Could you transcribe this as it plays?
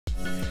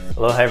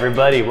Hello, hi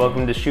everybody.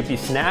 Welcome to Shoopie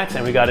Snacks,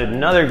 and we got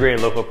another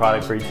great local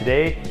product for you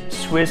today,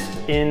 Swiss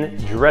in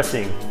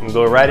dressing. We'll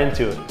go right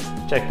into it.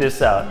 Check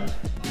this out.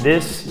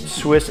 This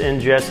Swiss in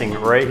dressing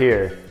right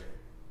here,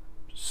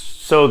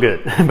 so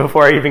good.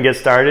 Before I even get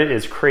started,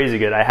 it's crazy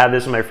good. I have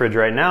this in my fridge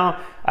right now.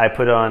 I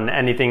put it on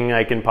anything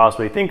I can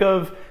possibly think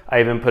of. I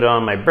even put it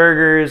on my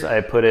burgers.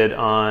 I put it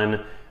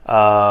on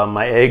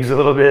my eggs a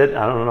little bit.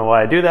 I don't know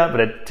why I do that,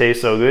 but it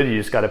tastes so good. You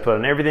just got to put it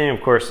on everything.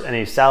 Of course,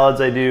 any salads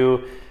I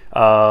do,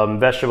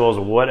 vegetables,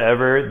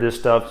 whatever. This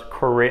stuff's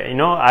great. You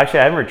know, actually,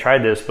 I haven't tried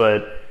this,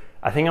 but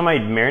I think I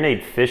might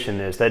marinate fish in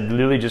this. That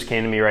literally just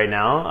came to me right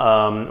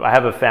now. I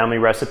have a family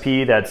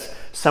recipe that's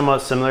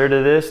somewhat similar to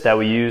this that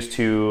we use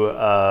to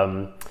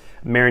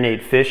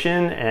marinate fish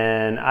in,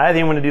 and I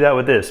think I'm gonna do that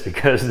with this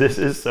because this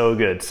is so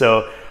good.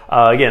 So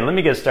again, let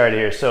me get started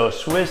here. So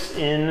Swiss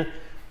in,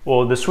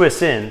 well, the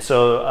Swiss in.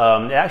 So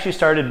it actually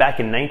started back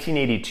in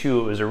 1982.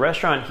 It was a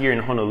restaurant here in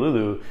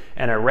Honolulu,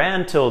 and it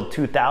ran till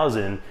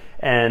 2000.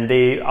 And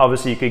they,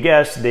 obviously you could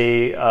guess,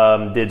 they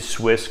did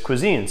Swiss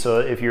cuisine. So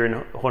if you're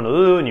in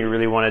Honolulu and you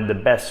really wanted the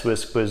best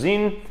Swiss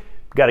cuisine,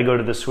 got to go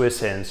to the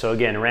Swiss Inn. So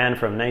again, it ran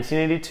from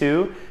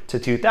 1982 to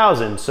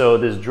 2000. So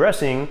this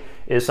dressing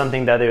is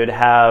something that they would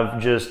have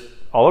just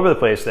all over the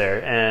place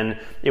there. And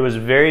it was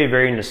very,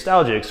 very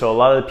nostalgic. So a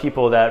lot of the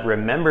people that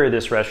remember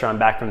this restaurant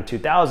back from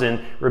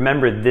 2000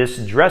 remember this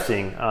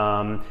dressing.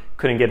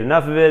 Couldn't get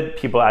enough of it.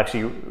 People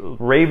actually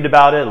raved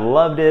about it,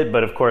 loved it.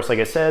 But of course, like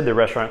I said, the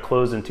restaurant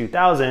closed in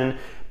 2000,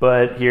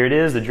 but here it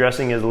is. The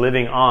dressing is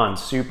living on.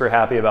 Super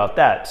happy about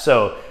that.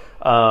 So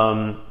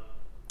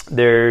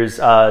there's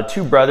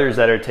two brothers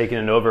that are taking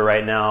it over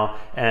right now,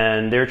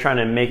 and they're trying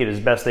to make it as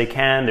best they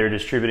can. They're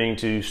distributing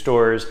to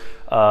stores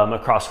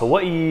across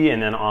Hawaii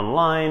and then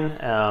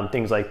online,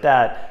 things like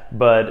that.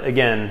 But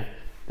again,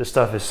 the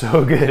stuff is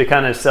so good. It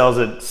kind of sells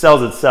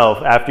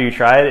itself. After you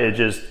try it,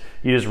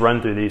 you just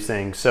run through these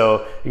things.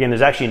 So again,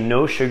 there's actually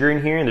no sugar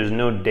in here and there's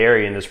no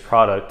dairy in this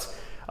product.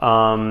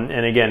 And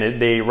again,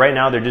 right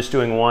now they're just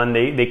doing one.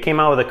 They came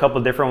out with a couple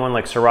different ones,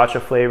 like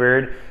sriracha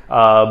flavored,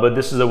 but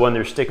this is the one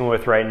they're sticking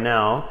with right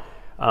now.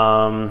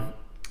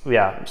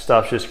 Yeah,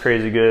 stuff's just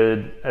crazy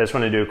good. I just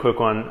want to do a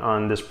quick one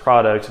on this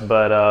product,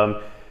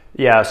 but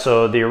yeah,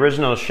 so the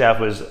original chef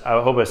was,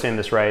 I hope I'm saying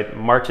this right,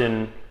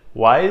 Martin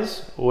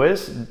Wyss,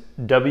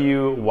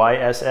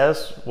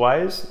 W-Y-S-S,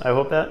 Wyss, I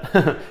hope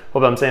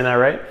hope I'm saying that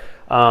right.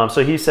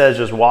 So he says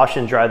just wash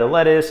and dry the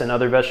lettuce and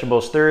other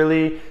vegetables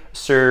thoroughly,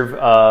 serve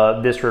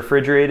this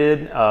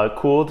refrigerated,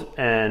 cooled,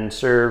 and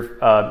serve,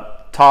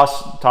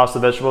 toss the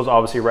vegetables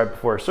obviously right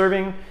before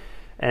serving.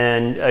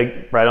 And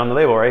right on the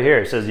label right here,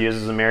 it says use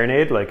as a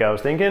marinade, like I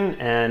was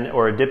thinking,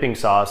 or a dipping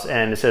sauce.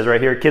 And it says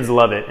right here, kids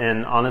love it.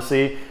 And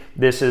honestly,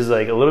 this is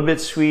like a little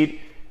bit sweet,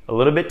 a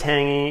little bit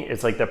tangy.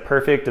 It's like the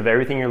perfect of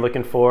everything you're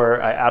looking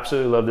for. I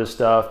absolutely love this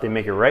stuff. They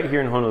make it right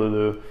here in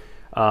Honolulu.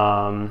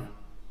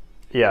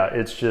 Yeah,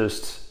 it's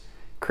just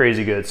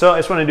crazy good. So I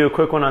just want to do a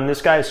quick one on this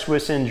guy,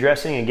 Swiss in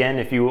dressing. Again,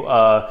 if you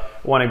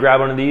want to grab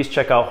one of these,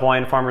 check out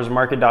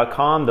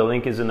hawaiianfarmersmarket.com. The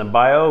link is in the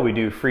bio. We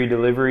do free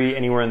delivery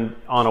anywhere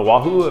on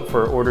Oahu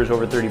for orders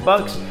over 30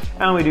 bucks,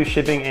 and we do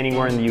shipping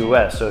anywhere in the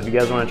US. So if you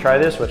guys want to try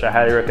this, which I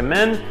highly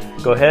recommend,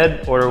 go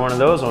ahead, order one of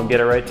those and we'll get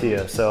it right to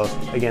you. So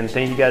again,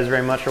 thank you guys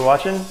very much for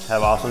watching.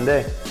 Have an awesome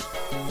day.